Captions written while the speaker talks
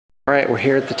All right, we're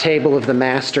here at the table of the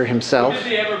master himself,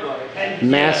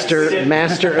 master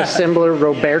assembler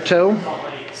Roberto.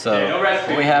 So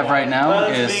what we have right now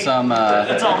is some of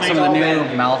the new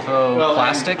Malifaux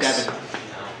plastics.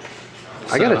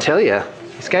 I gotta tell you,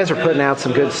 these guys are putting out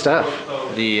some good stuff.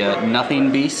 The Nothing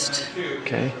Beast.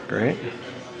 Okay, great.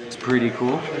 It's pretty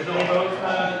cool.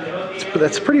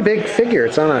 That's a pretty big figure.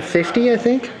 It's on a 50, I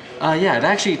think. Yeah, it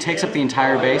actually takes up the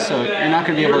entire base, so you're not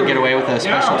going to be able to get away with a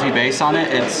specialty base on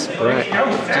it. It's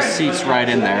just seats right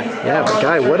in there. Yeah, but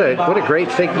guy, what a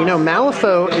great figure. You know,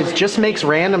 Malifaux just makes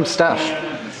random stuff.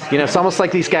 You know, it's almost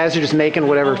like these guys are just making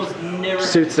whatever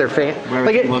suits their fan.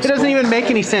 Like it doesn't even make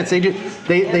any sense. They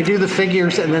do the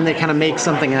figures and then they kind of make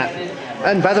something up.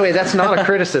 And by the way, that's not a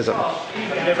criticism.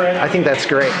 I think that's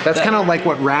great. That's kind of like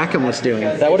what Rackham was doing.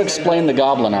 That would explain the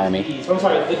goblin army.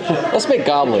 Let's make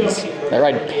goblins that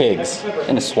ride pigs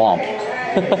in a swamp.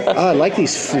 Oh, I like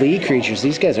these flea creatures.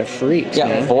 These guys are freaks. Yeah,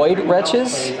 man. void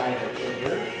wretches.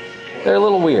 They're a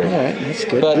little weird. All right, that's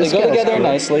good. But they go together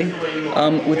nicely.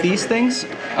 With these things,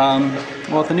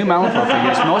 well, with the new Malifaux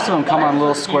figures, most of them come on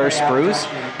little square sprues,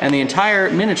 and the entire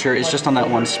miniature is just on that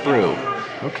one sprue.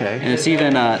 Okay. And it's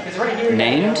even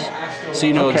named, so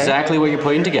you know exactly what you're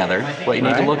putting together, what you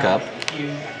need to look up.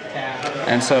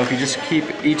 And so if you just keep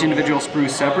each individual sprue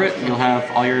separate, you'll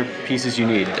have all your pieces you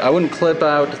need. I wouldn't clip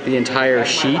out the entire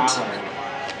sheet.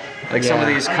 Like some of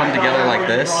these come together like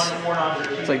this.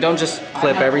 It's like, don't just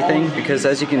clip everything, because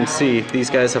as you can see,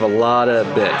 these guys have a lot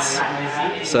of bits.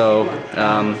 So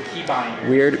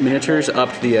Wyrd Miniatures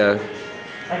upped the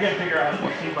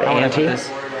ante.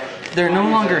 They're no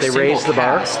longer single raised the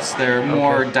bar? casts. They're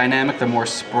more dynamic. They're more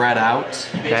spread out.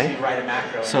 Okay.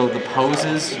 So the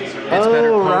poses, it's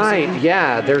better posing. Right.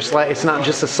 Yeah. There's like, it's not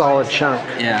just a solid chunk.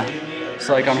 Yeah.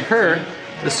 So like on her,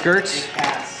 the skirt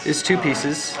is two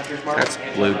pieces that's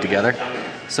glued together.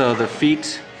 So the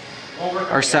feet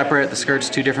are separate. The skirt's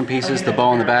two different pieces. The bow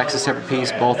on the back's a separate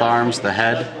piece. Both arms, the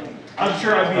head. I'm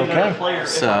sure I'd be a better player.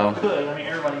 So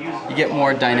you get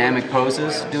more dynamic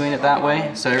poses doing it that way.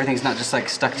 So everything's not just like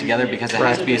stuck together because it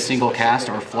has to be a single cast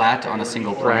or flat on a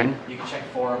single plane. You can check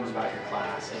forums about your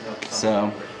class.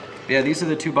 So yeah, these are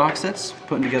the two box sets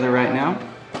putting together right now.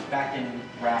 Back in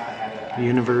rap, I had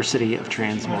University of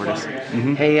Transmortis.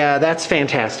 Hey, that's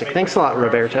fantastic. Thanks a lot,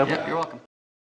 Roberto. Yep, you're welcome.